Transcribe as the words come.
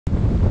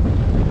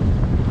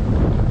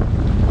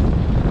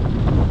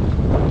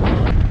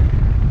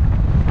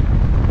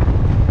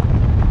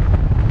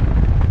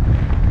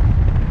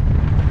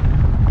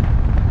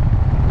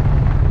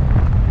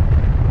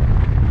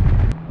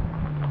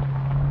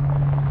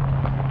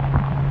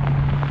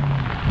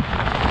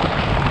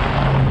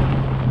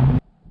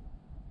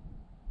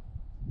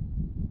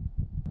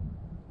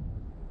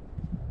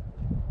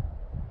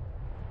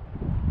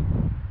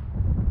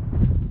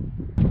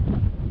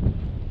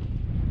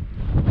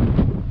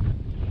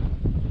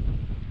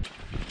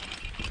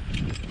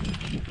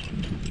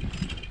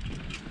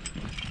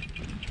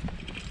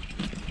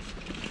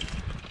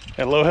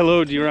Hello,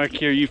 hello, D-Rock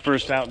here, you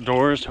first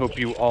outdoors. Hope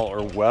you all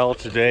are well.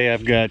 Today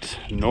I've got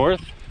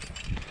North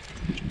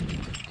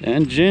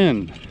and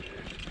Jen,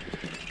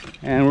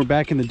 and we're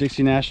back in the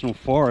Dixie National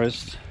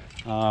Forest.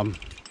 We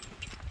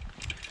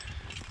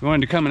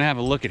wanted to come and have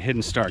a look at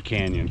Hidden Star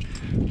Canyon.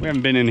 We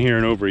haven't been in here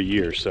in over a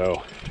year,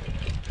 so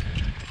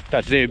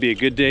thought today would be a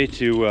good day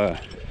to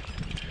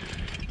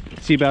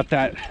see about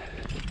that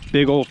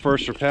big old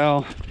first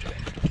rappel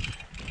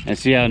and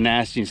see how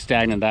nasty and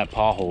stagnant that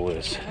pothole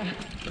is.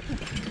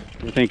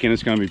 We're thinking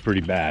it's going to be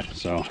pretty bad,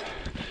 so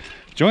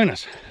join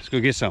us. Let's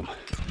go get some.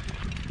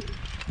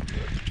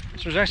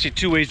 So there's actually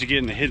two ways to get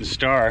in the Hidden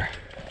Star.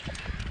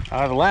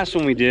 The last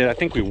one we did, I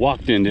think we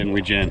walked in, didn't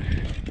we, Jen?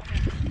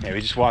 Yeah, we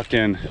just walked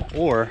in,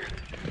 or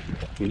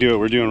we can do what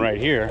we're doing right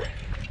here,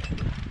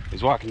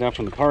 is walking down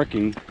from the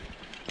parking,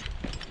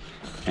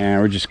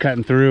 and we're just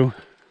cutting through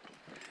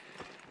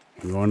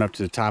and going up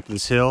to the top of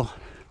this hill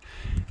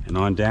and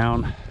on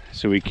down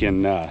so we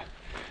can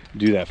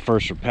do that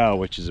first rappel,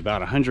 which is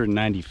about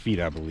 190 feet,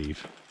 I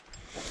believe,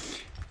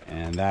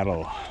 and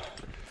that'll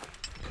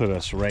put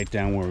us right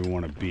down where we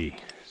want to be.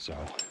 So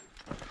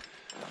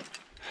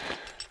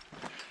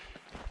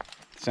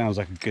sounds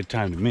like a good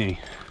time to me.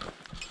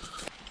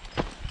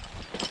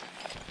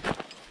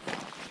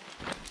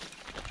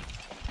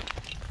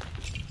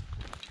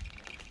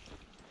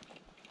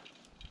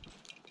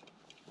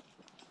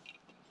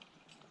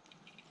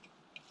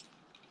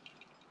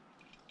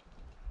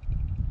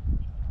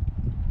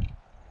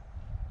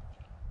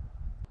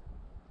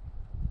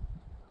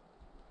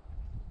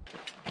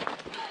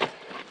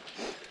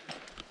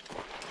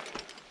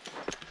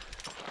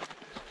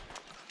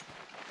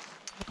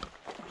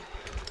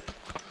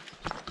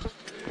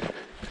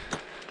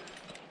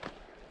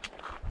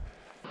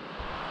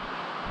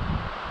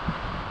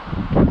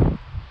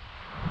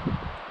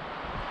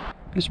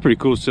 It's pretty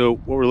cool. So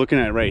what we're looking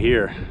at right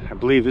here, I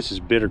believe this is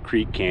Bitter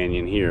Creek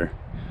Canyon here,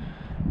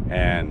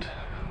 and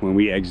when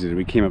we exited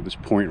we came up this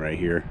point right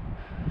here,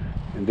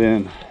 and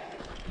then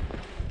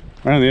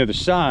right on the other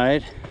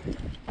side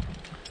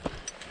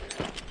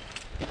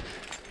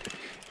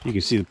you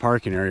can see the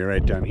parking area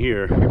right down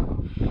here,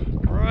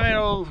 right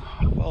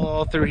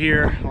all through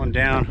here on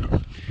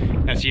down.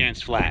 That's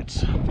Yance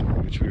Flats,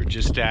 which we were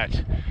just at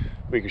a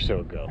week or so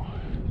ago.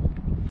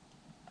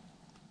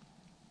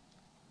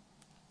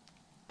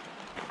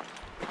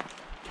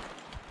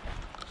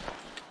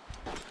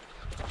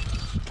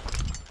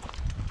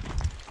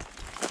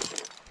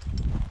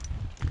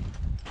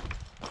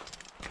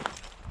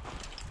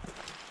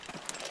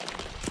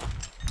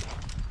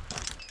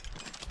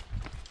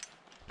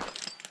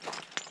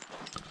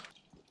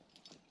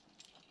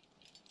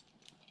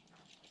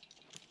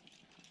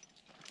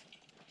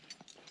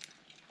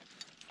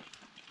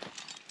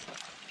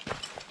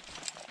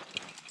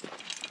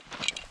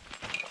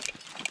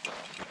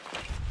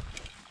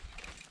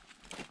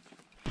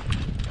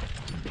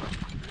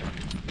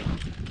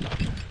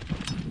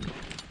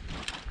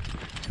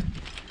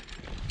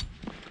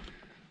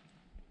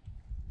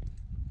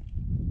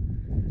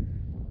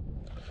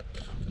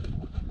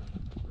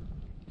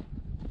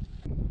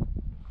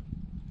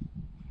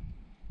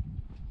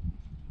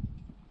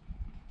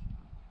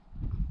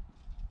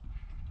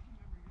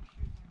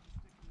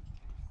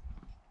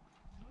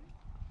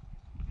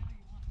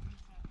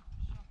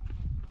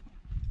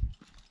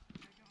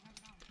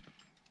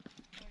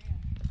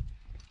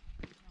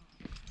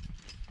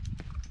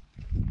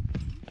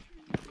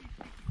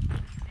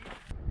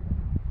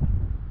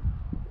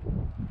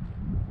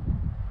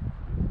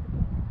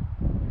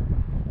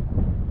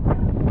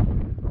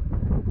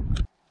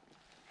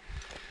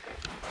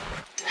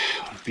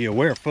 Be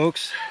aware,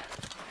 folks,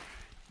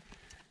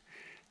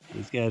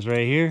 these guys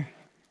right here,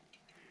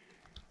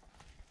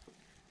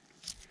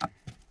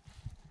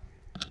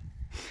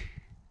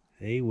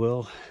 they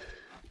will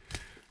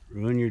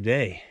ruin your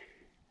day.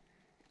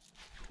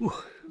 Whew.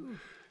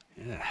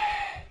 Yeah,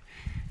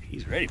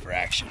 he's ready for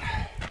action.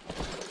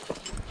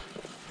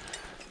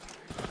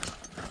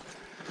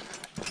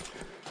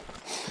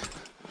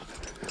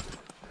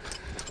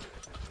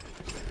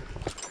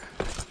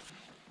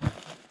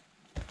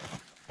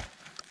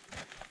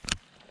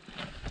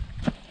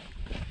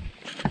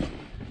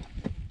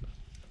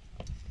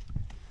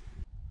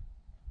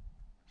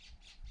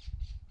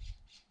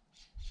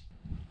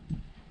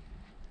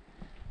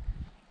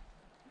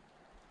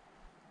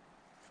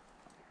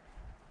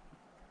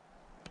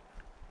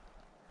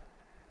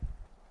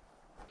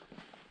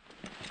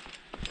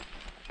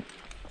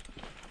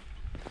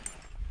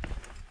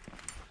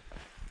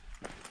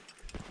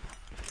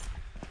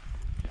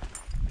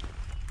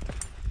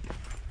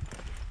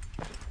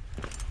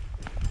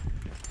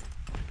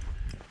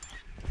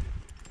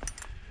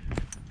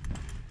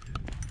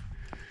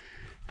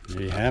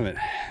 There you have it.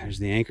 There's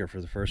the anchor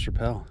for the first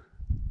rappel.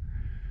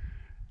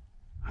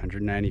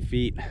 190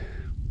 feet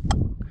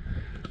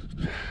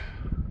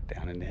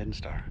down in the Hidden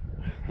Star.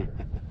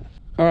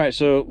 All right,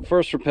 so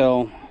first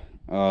rappel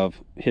of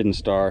Hidden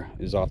Star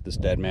is off this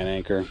dead man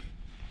anchor,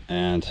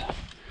 and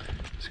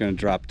it's going to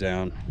drop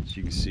down, as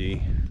you can see,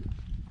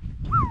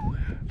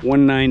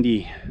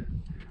 190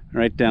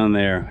 right down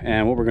there.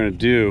 And what we're gonna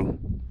do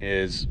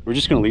is we're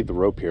just gonna leave the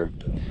rope here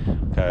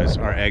because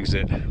our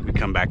exit, we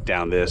come back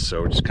down this,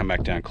 so we'll just come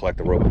back down, collect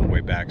the rope on the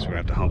way back, so we don't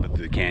have to hump it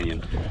through the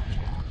canyon.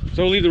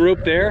 So we'll leave the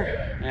rope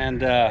there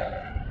and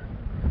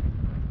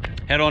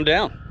head on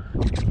down.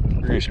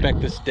 We're gonna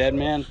inspect this dead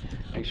man,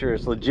 make sure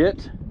it's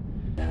legit.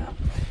 Yeah.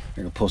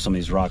 We're gonna pull some of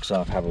these rocks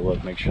off, have a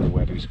look, make sure the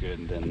webbing's good,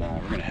 and then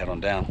we're gonna head on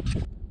down.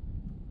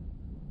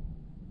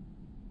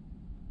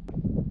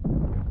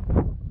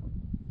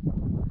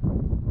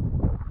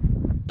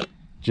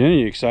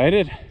 Jenny, you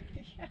excited?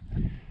 Yeah.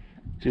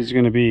 She's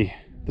gonna be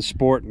the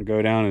sport and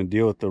go down and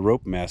deal with the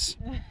rope mess.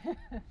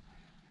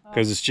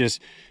 Because it's just,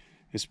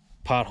 it's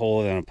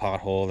pothole, then a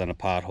pothole, then a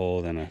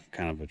pothole, then a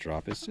kind of a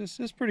drop.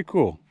 It's pretty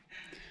cool.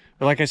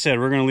 But like I said,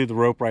 we're gonna leave the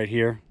rope right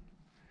here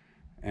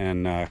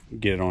and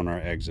get it on our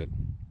exit.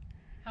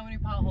 How many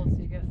potholes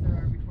do you guess there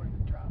are before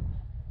the drop?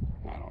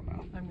 I don't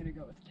know. I'm gonna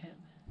go with 10.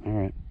 All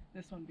right.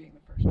 This one being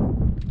the first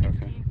one.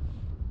 Okay.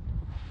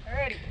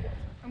 Alrighty.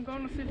 I'm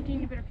going to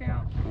 15, you better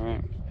count. All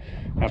right.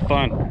 Have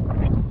fun.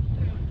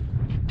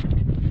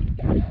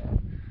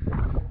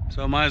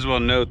 So I might as well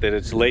note that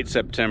it's late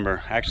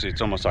September. Actually,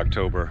 it's almost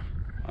October.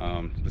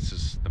 This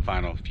is the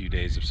final few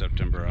days of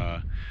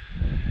September.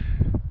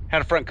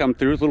 Had a front come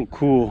through, a little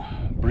cool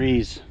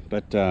breeze,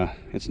 but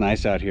it's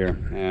nice out here,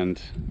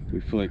 and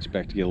we fully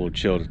expect to get a little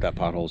chilled if that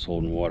pothole's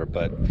holding water.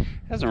 But it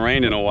hasn't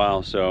rained in a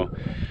while, so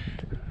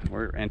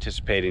we're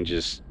anticipating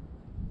just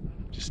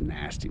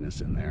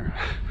nastiness in there.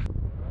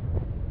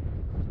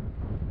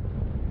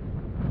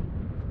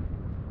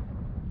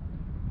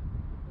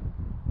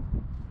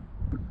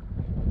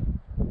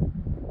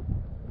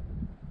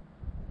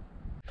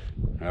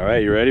 All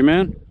right, you ready,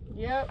 man?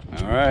 Yep.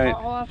 All right.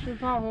 Pothole after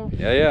pothole.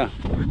 Yeah.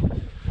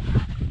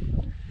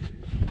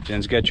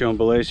 Jen's got you on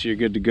belay, so you're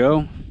good to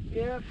go?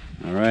 Yep.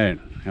 All right.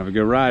 Have a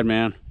good ride,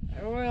 man.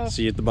 I will.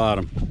 See you at the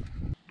bottom.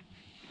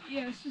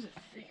 Yeah, this is a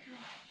thick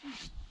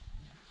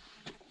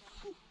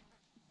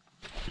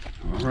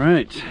rock. All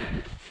right.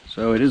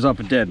 So it is up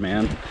a dead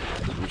man.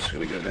 I'm just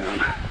gonna go down.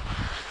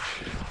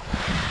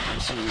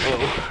 So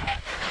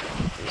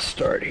we'll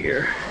start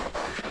here.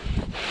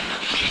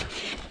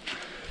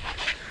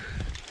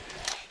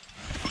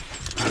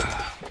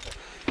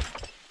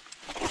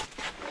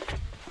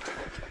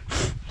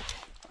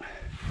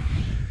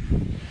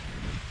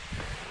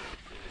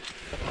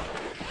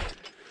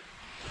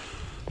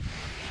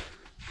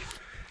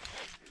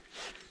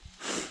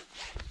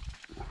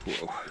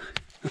 Whoa.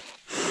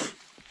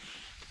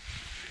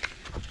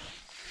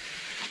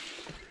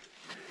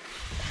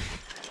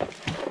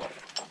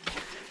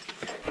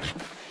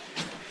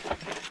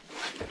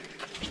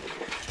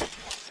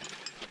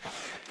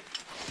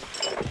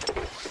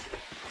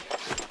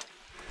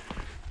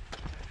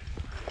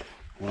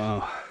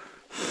 Wow.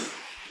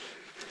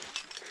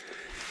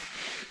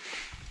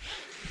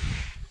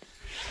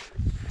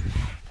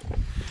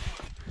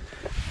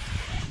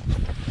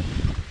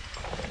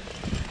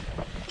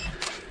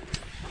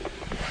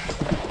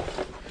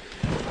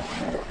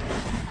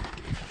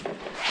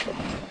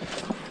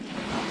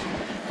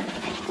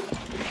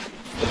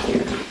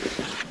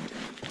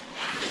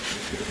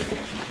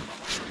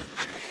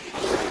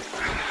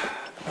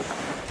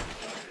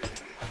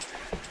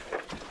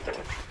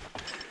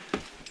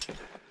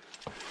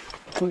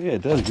 Oh yeah,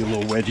 it does get a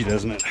little wedgy,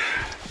 doesn't it?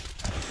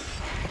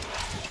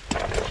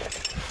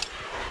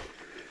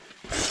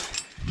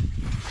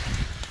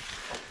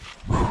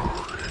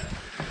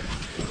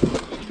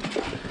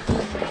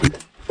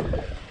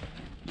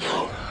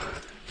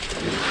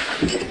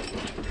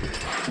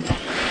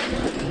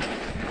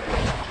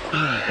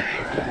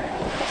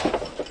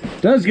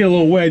 Does get a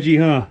little wedgy,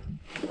 huh?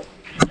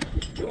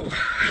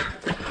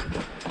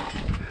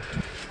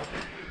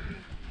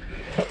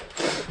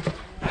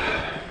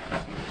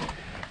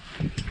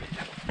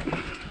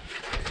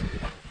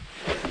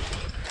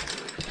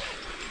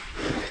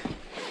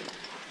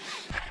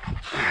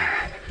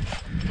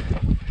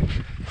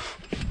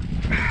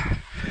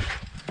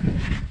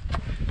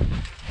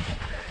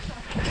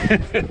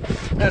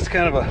 That's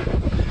kind of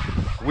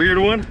a weird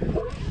one,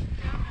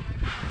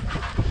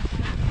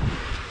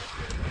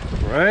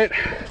 right?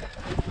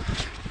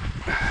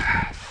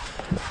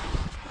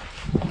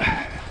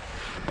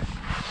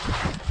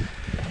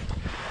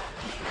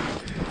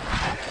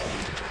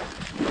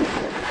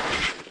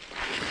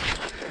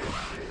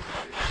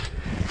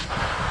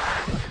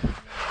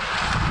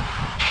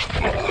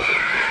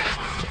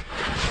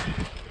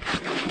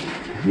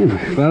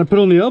 Glad I put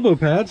on the elbow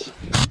pads.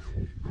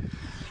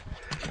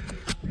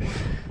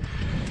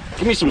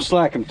 Give me some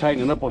slack, I'm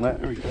tightening up on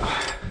that. There we go. All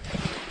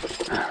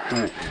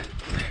right.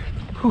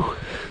 Whew.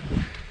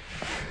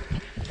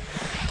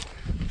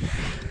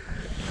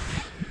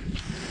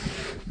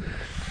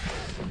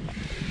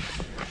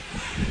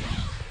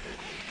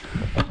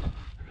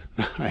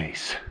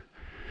 Nice.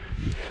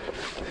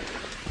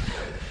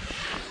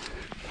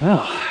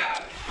 Well.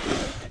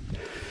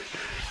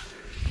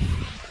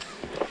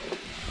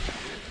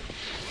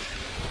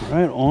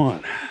 Right on.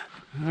 All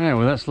right,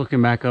 well, that's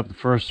looking back up the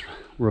first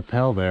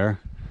rappel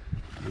there.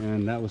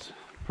 And that was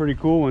pretty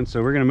cool one.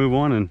 So we're gonna move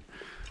on, and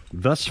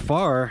thus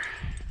far,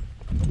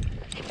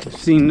 I've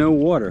seen no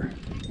water.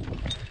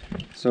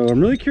 So I'm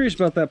really curious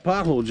about that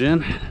pothole,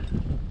 Jen.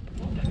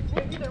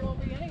 Maybe there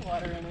won't be any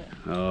water in it.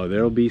 Oh,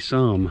 there'll be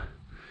some.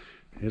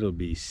 It'll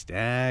be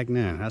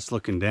stagnant. That's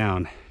looking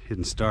down,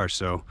 hidden star.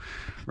 So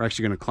we're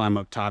actually gonna climb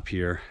up top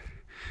here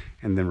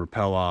and then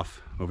rappel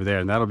off over there.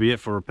 And that'll be it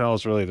for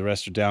rappels, really. The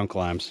rest are down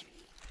climbs.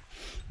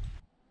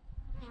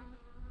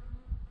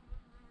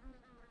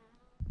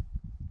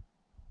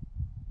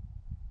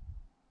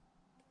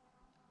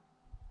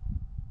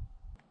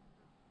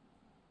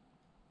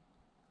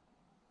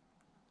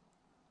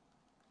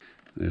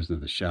 There's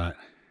another shot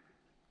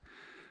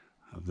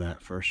of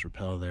that first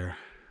rappel there.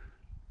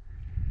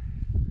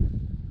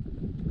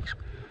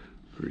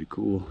 Pretty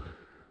cool.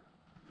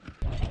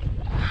 All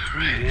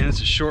right, and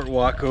it's a short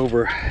walk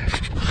over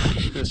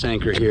this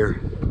anchor here.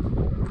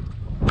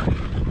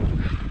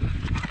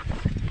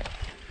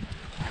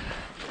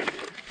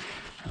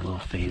 A little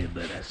faded,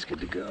 but that's good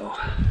to go.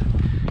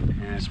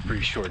 And it's a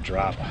pretty short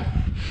drop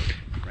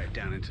right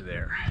down into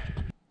there.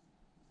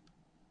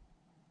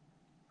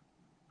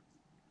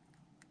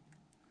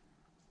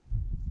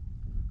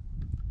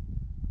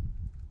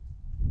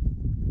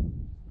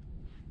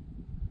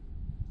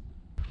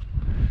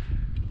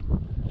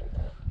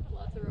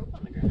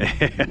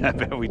 I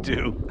bet we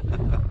do.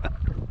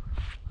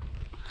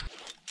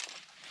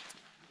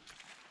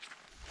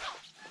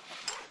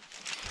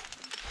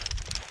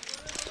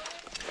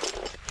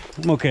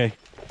 I'm okay.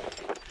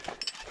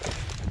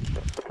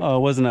 Oh, it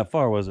wasn't that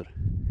far, was it?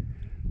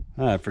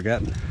 I'd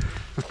forgotten.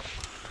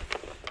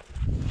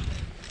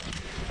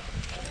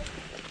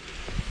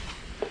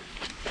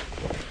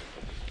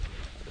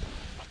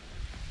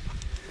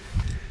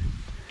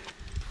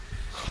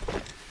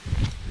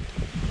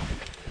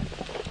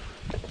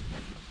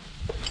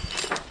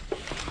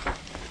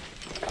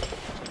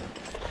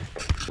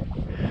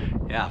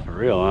 Yeah, for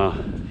real,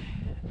 huh?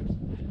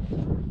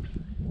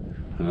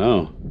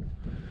 Oh,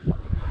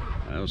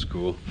 that was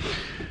cool.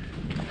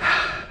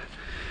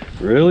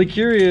 Really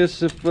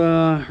curious if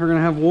we're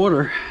gonna have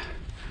water.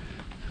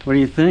 What do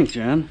you think,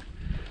 Jen?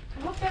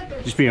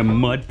 Just be a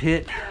mud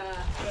pit?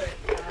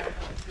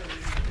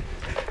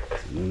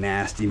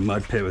 Nasty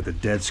mud pit with a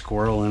dead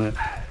squirrel in it.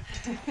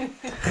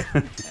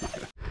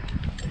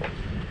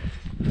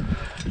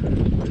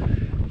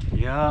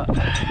 Yeah.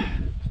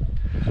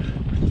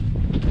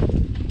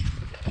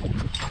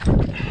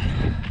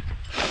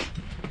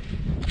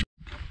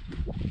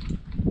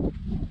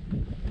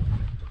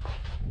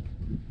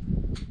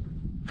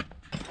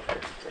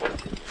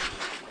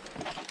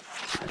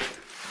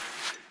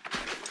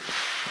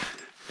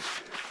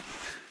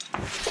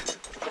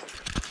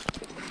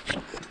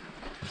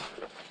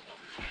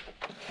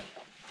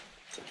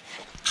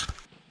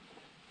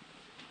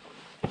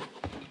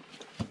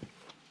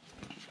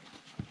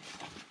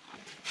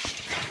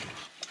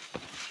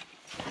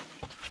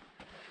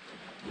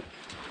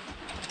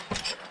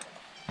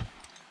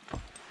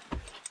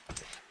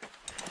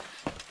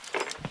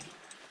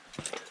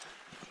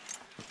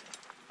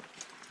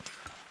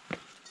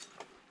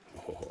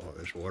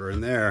 There's water in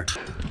there.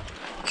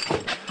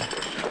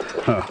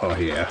 Oh,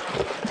 yeah.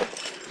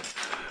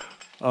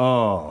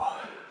 Oh.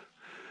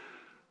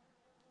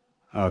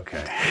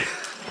 Okay.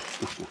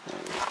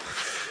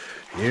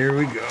 Here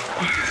we go.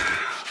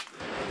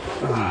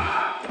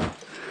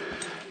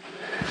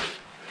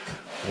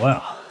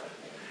 Well.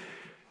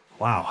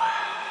 Wow.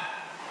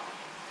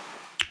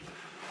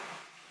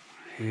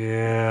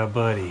 Yeah,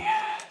 buddy.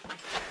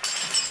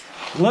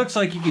 Looks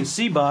like you can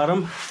see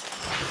bottom.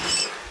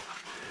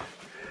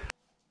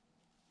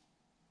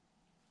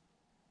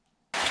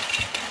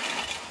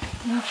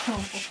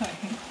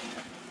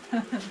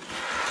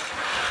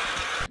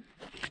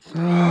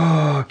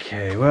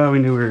 Okay, well, we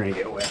knew we were gonna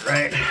get wet,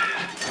 right?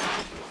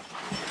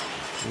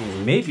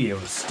 We may be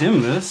able to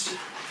stem this.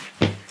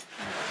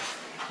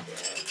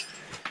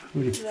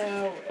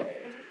 No way.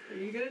 Are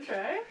you gonna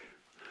try?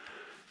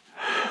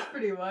 It's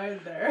pretty wide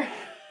there.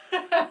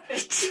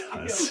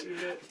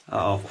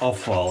 I'll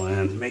fall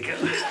in, make it.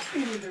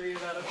 You need to read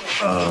that up.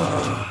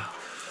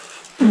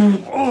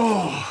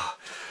 Oh.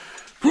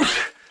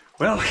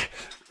 Well,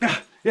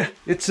 yeah,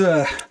 it's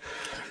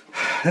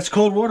that's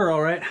cold water,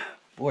 all right.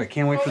 Boy, I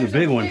can't wait for the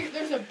big one.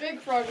 There's a big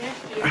frog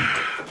next to you.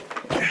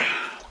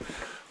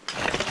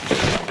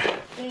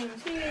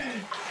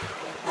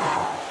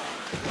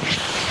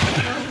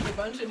 There's a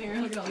bunch in here.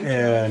 Look at all these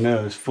Yeah, I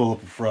know, it's full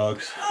up of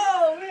frogs.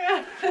 Oh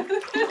man.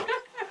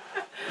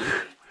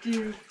 Do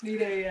you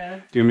need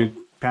a Do you need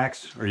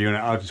packs? Or are you gonna?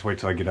 I'll just wait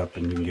till I get up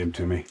and you can give them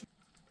to me.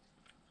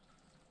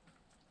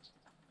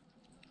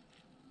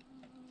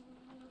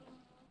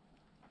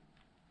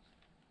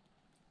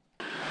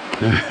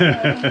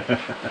 Nasty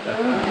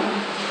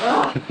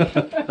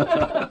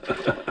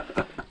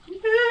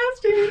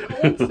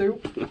cold soup.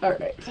 All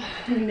right.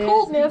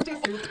 Cold nasty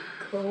soup.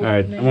 Cold, all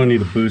right, I'm gonna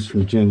need a boost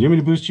from Jen. Do you want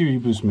me to boost you or you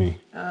boost me?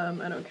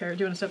 I don't care. Do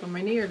you want to step on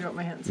my knee or do you want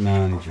my hands? No,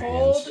 I need your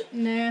hands. Cold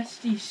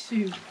nasty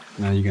soup.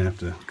 Now you're gonna have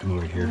to come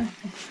over here.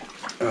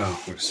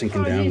 Oh, we're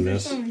sinking down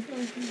this.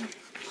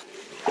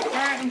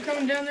 I'm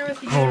coming down there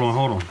with you. Hold on,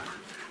 hold on.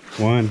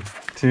 1,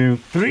 2,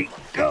 3,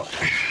 go. All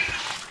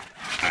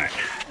right.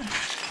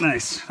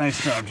 Nice.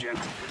 Nice job, Jen.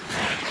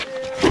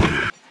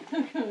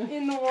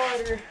 In the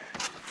water.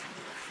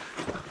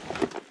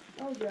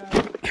 Oh, God.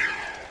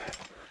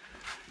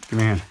 Give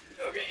me a hand.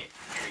 Okay.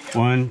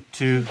 1,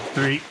 2,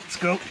 3, let's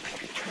go.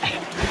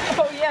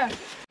 Oh, yeah.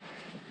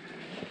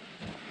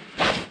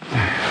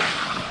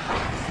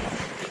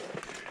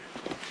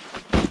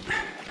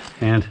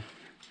 And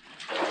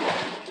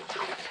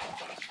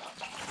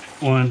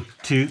 1,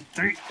 2,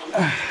 3.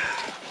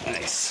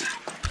 Nice.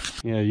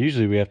 Yeah,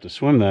 usually we have to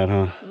swim that,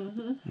 huh?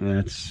 Mm-hmm.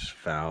 That's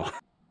foul.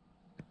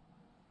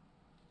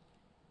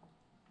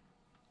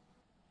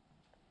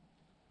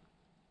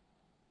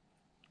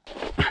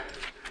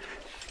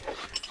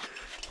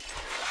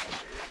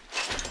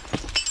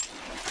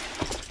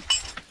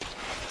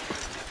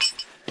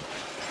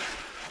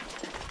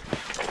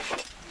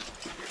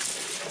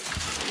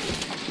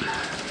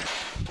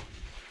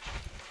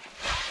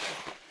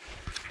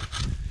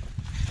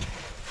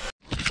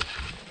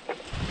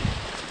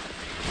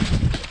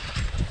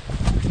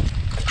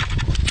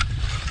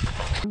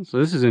 So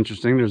this is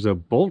interesting. There's a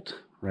bolt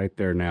right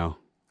there now.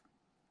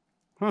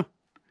 Huh.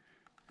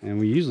 And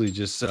we usually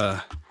just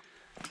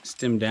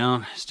stem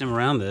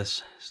around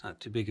this. It's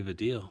not too big of a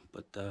deal,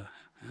 but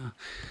yeah.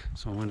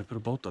 So I wanted to put a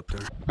bolt up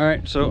there. All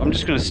right, so I'm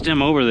just gonna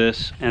stem over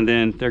this, and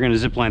then they're gonna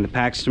zip line the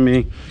packs to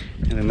me,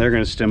 and then they're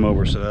gonna stem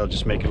over, so that'll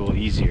just make it a little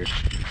easier.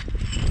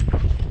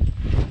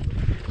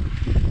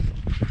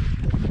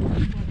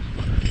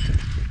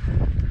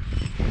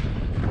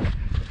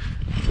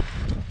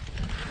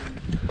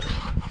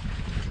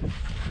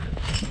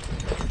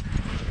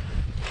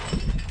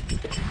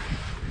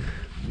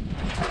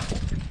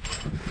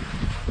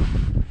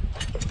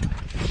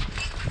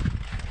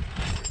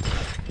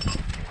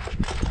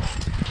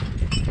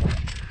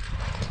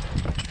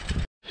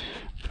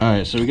 All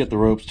right, so we got the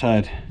ropes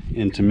tied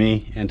into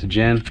me and to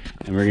Jen,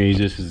 and we're gonna use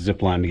this as a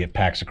zip line to get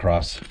packs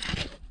across.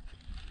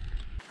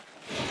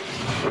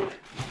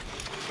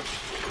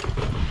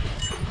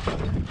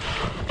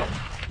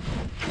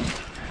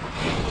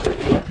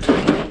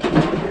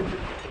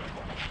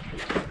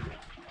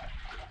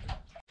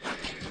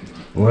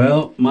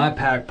 Well, my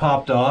pack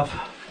popped off,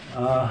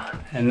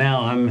 and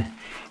now I'm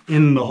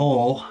in the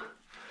hole.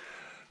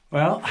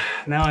 Well,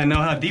 now I know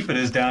how deep it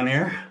is down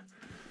here.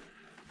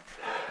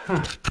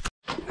 Huh.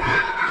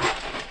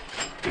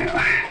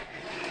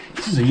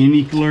 This is a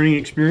unique learning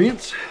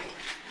experience.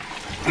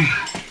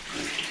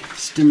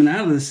 Stemming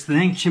out of this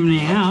thing,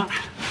 chimneying out.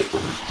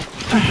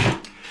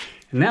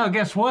 And now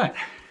guess what?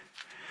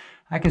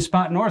 I can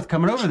spot north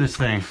coming over this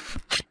thing.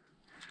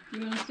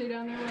 You want to stay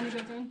down there when you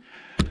get done?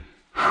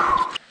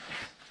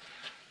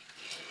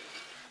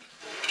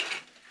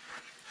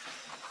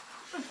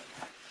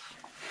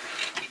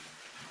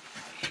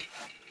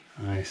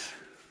 Nice.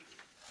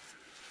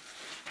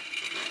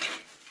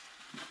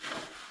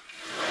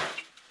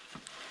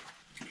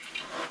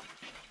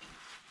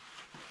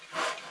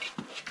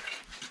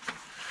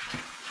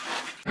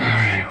 All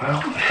right,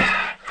 well,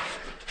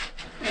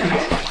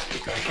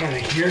 get back out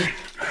of here.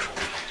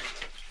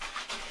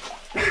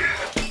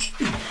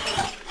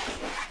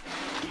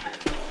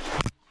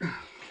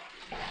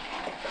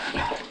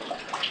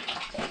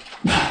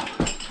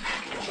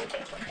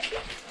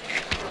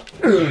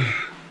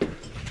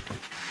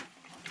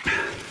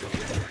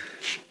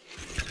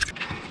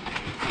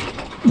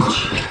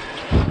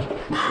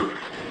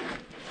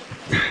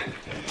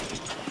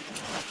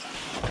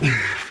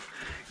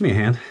 Give me a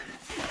hand.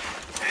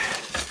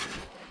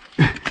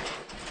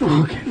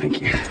 Okay,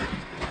 thank you.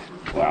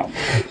 Wow.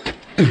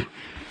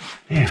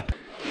 Yeah.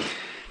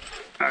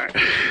 All right.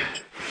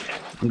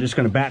 I'm just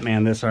gonna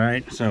Batman this, all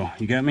right? So,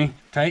 you got me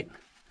tight?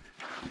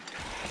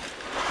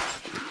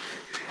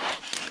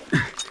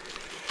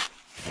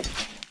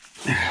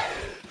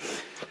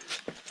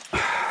 All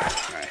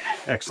right,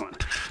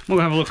 excellent. We'll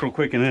have a look real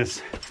quick in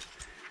this.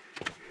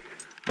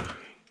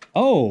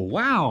 Oh,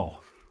 wow.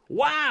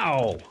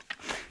 Wow.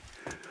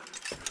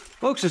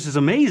 Folks, this is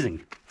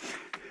amazing.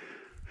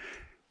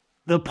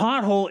 The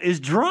pothole is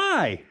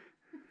dry.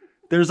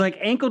 There's like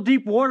ankle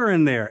deep water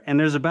in there, and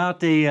there's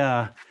about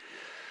a,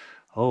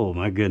 oh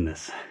my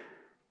goodness,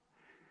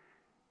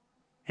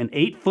 an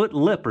 8-foot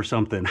lip or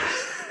something.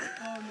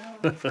 Oh,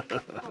 no.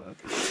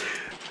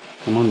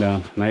 Come on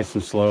down, nice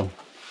and slow.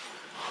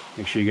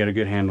 Make sure you get a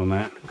good hand on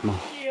that. Come on.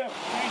 Yeah.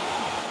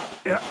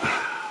 Yeah.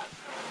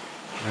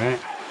 All right.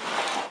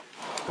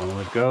 Don't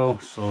let go.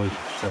 Slowly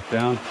step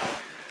down.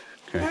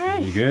 Okay.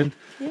 Right. You good?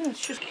 Yeah, it's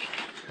just.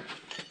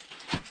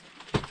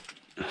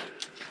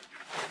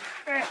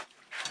 I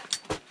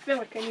feel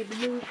like I need to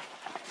move.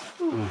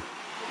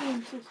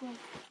 I'm so slow.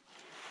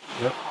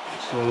 Yep.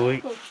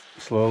 Slowly. Oh.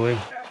 Slowly.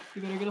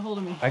 You better get a hold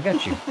of me. I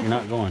got you. You're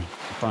not going.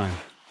 You're fine.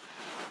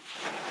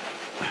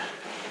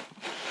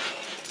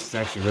 This is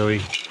actually really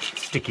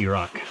sticky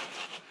rock.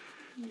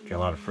 Got a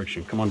lot of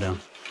friction. Come on down.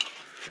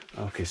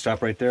 Okay,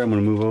 stop right there. I'm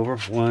going to move over.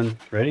 One.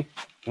 Ready?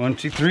 1,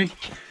 2, 3.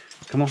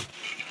 Come on.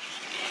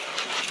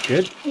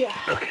 Good? Yeah.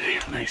 Okay,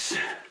 nice.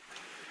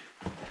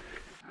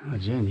 Oh,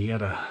 Jen, you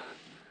got a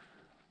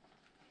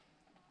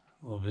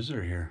little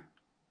visitor here.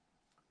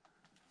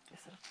 Is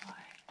it a fly?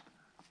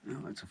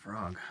 No, it's a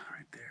frog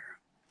right there.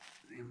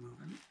 See him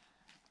moving?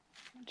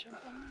 Jump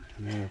on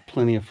And there are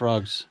plenty of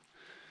frogs.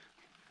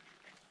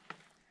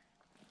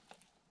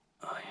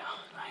 Oh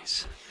yeah,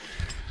 nice.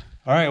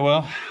 All right,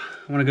 well,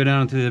 I want to go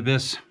down into the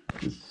abyss.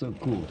 This is so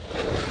cool.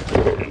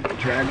 I'm gonna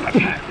drag my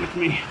pack with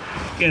me.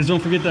 Guys, don't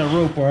forget that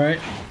rope, all right?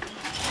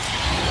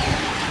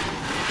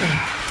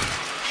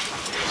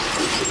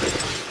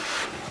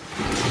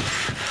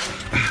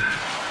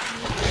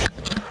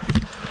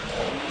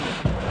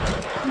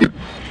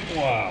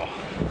 Wow.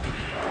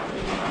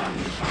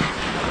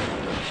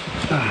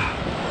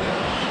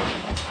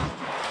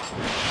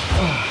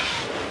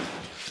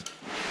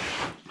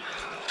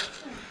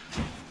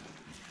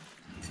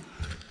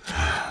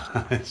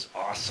 That's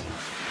awesome.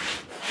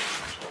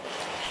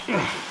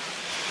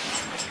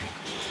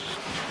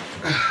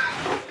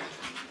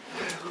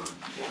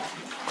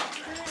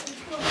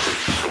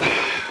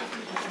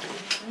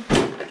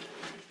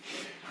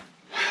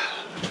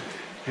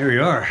 Here we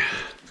are.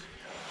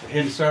 We're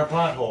hitting our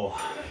pothole.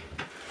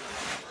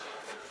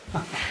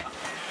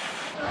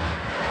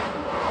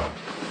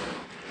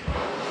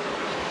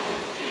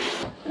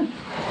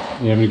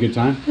 You having a good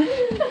time? You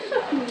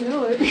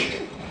know it.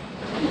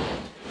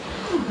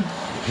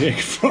 Big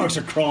frogs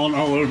are crawling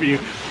all over you.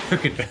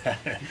 Look at that.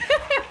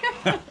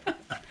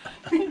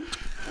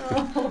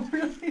 Oh,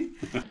 really?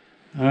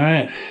 All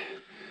right.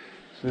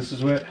 So this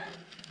is what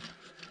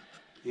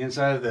the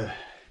inside of the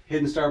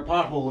Hidden Star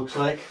pothole looks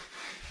like.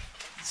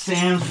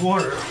 Sans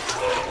water.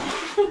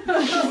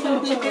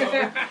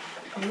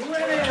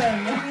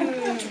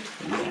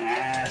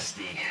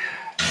 Nasty.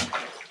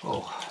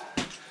 Oh.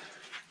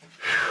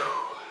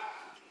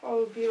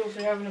 All the beetles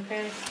are having a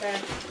panic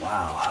attack.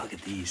 Wow, look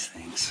at these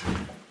things.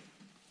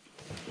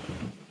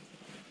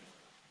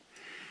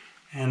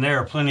 And there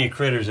are plenty of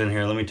critters in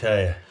here, let me tell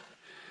you.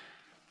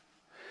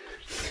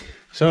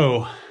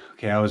 So,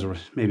 okay, I was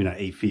maybe not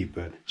 8 feet,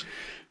 but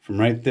from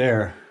right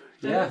there,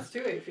 yeah, That's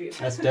 8 feet.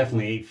 that's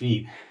definitely 8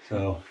 feet.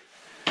 So,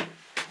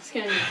 It's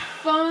gonna be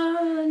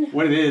fun.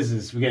 what it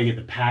is we gotta get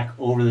the pack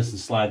over this and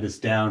slide this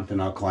down, then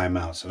I'll climb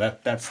out. So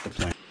that's the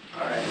plan.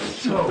 All right,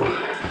 so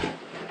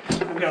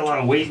I've got a lot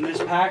of weight in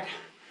this pack,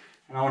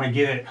 and I want to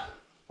get it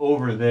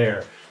over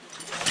there.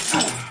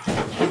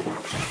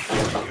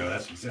 There we go.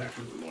 That's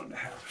exactly what we wanted to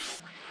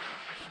have.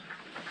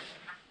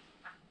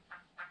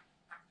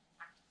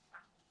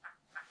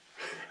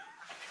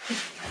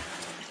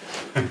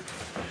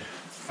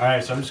 All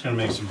right, so I'm just going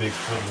to make some big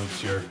foot loops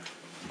here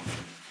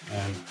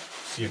and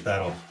see if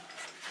that'll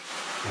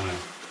kind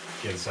of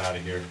get us out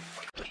of here.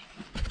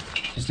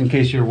 Just in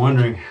case you're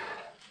wondering,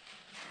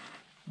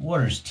 the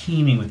water is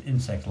teeming with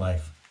insect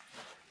life.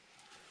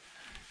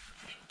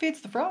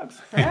 Feeds the frogs.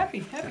 They're happy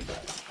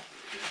frogs.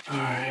 All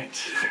right.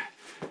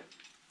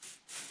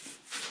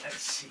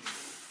 Let's see.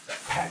 That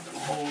pack will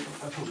hold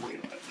if I put weight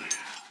on it.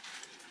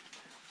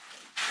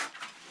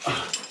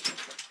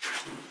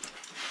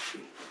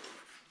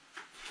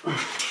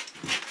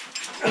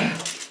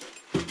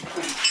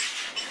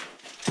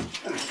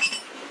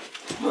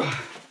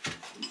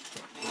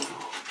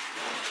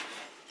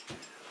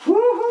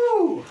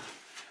 Woohoo!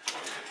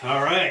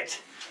 All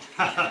right.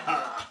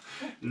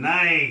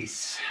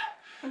 Nice.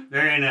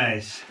 Very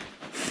nice.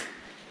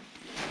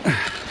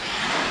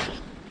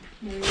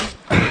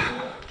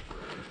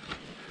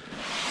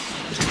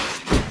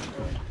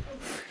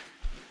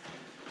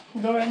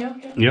 Go right now?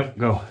 Yep,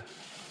 go.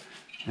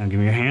 Now give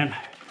me your hand.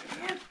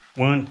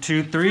 1,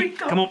 2, 3.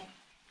 Go. Come on.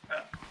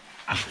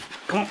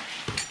 Come on.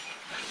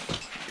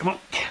 Come on.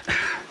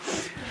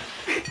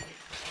 There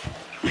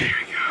we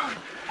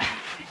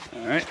go.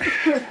 All right.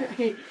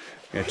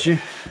 Got you.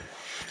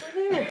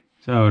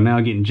 So now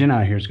getting Jen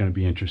out here is going to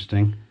be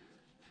interesting.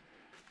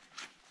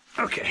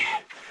 Okay.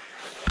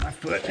 My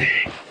foot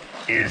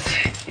is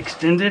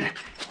extended.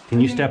 Can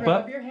you step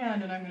up? Your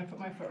hand, and I'm going to put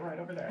my foot right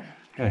over there.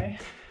 Okay.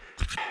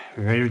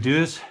 You ready to do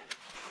this?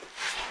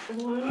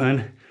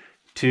 1,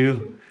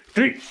 2,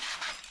 3.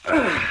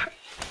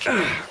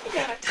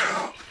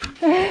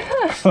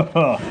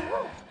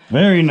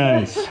 Very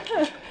nice.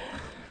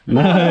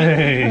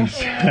 Nice.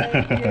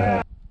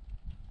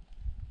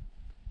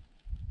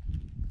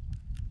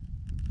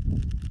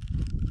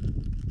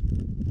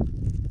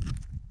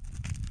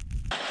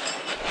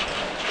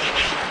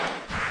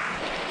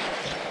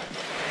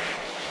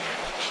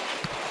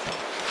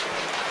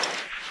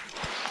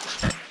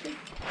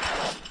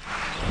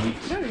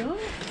 There we go.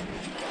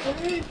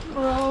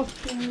 Well,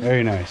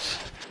 Very nice.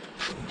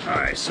 All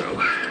right, so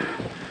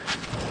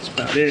that's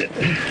about it. A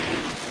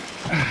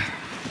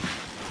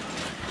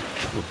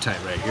little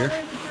tight right here.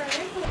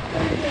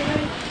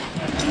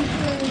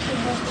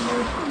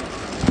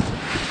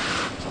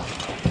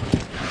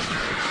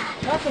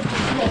 that's a good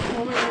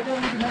one. I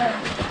don't even know.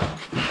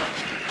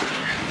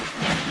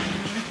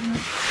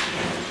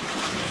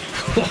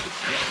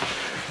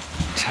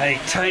 Tight,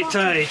 tight,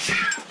 tight.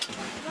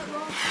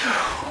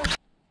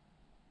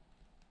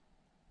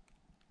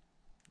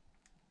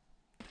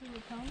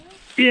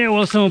 Yeah,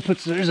 well, someone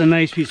puts, there's a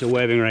nice piece of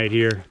webbing right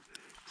here.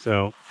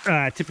 So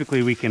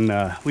typically we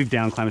can, we've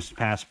down climbed this in the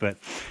past, but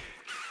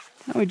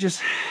now we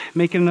just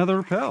make it another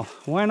rappel.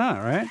 Why not,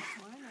 right?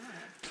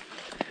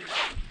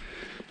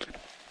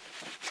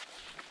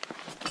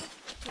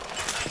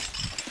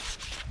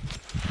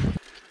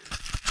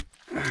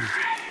 Why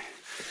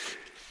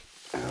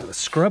not? The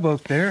scrub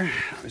oak there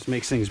always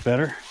makes things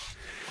better.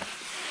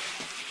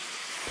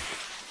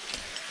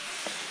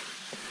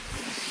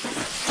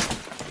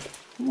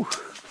 Ooh.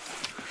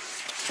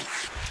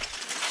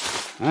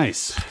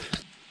 Nice.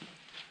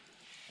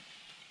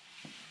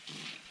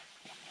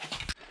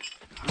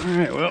 All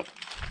right, well,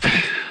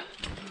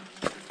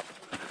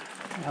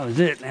 that was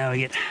it. Now we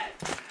get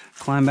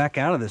climb back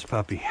out of this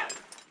puppy.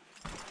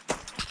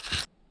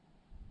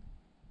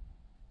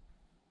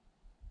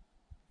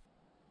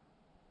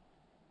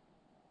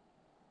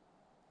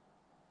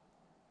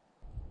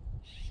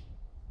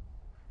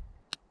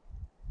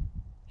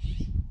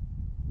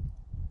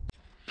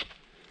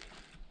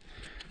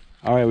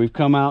 All right, we've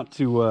come out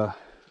to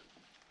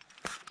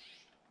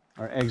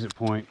our exit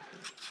point,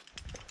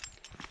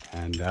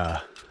 and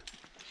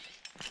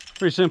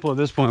pretty simple at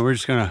this point. We're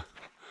just gonna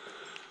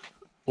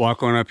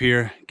walk on up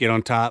here, get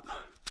on top,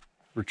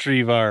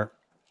 retrieve our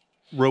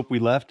rope we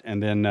left,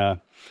 and then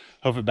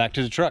hoof it back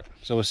to the truck.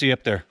 So we'll see you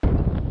up there.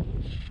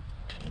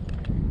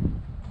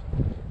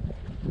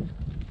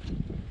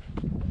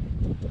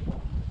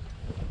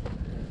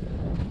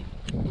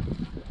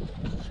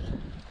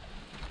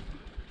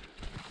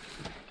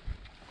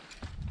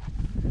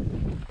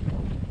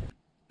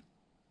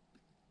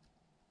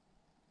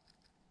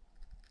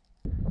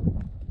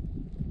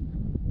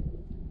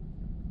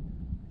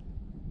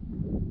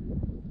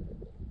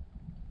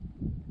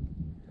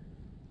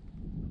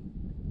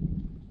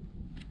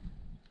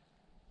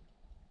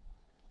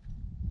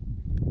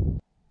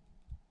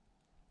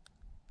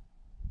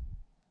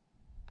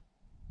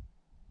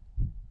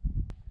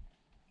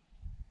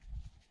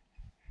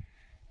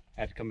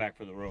 Had to come back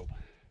for the rope.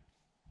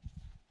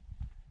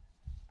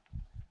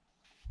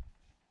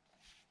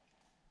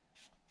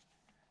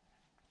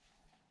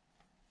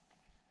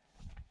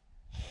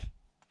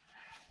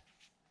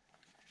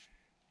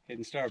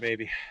 Hidden star,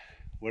 baby.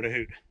 What a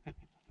hoot.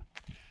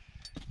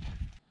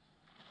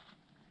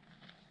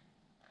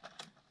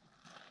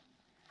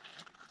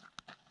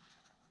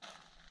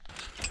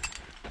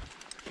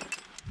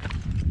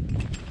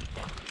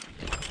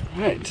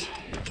 All right.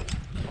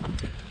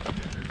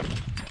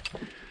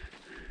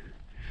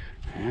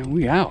 And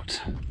we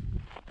out.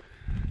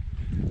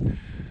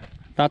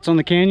 Thoughts on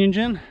the canyon,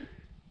 Jen?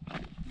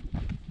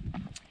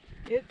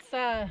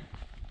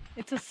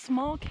 It's a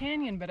small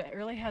canyon, but it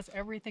really has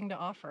everything to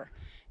offer. I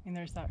mean,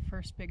 there's that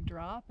first big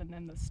drop, and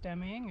then the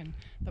stemming and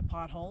the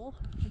pothole.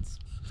 It's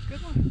a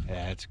good one.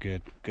 Yeah, it's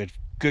good,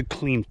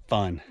 clean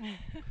fun.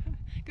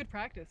 Good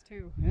practice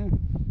too. Yeah.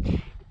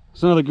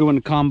 It's another good one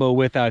to combo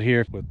with out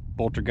here with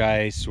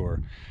Poltergeist or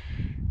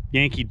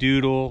Yankee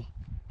Doodle,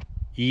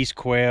 East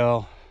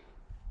Quail,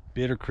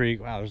 Bitter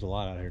Creek. Wow, there's a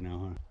lot out here now,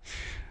 huh?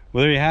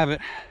 Well, there you have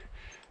it.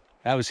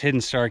 That was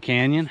Hidden Star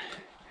Canyon.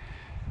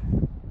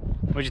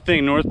 What'd you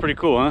think, North? Pretty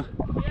cool, huh?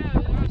 Yeah,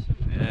 awesome.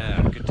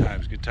 Yeah, good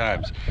times, good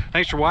times.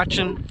 Thanks for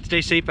watching.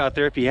 Stay safe out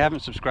there. If you haven't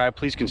subscribed,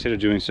 please consider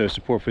doing so.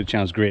 Support for the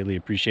channel is greatly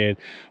appreciated.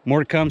 More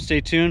to come.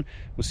 Stay tuned.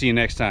 We'll see you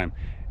next time.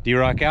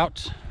 D-Rock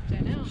out.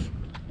 Jen out.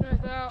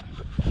 North out.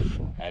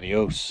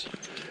 Adios.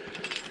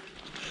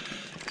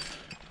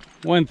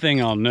 One thing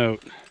I'll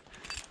note,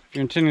 if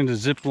you're intending to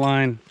zip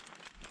line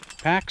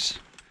packs,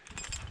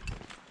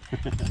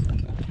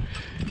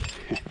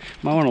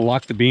 might want to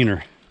lock the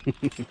beaner.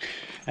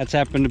 That's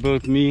happened to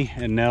both me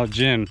and now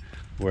Jen,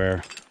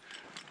 where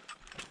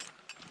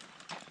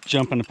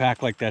jumping a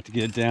pack like that to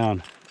get it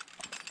down,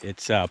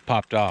 it's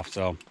popped off.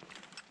 So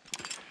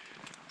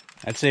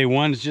I'd say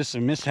one's just a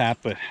mishap,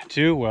 but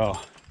two,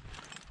 well,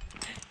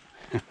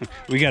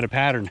 we got a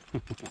pattern.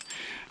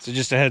 So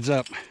just a heads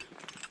up.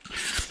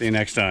 See you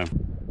next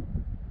time.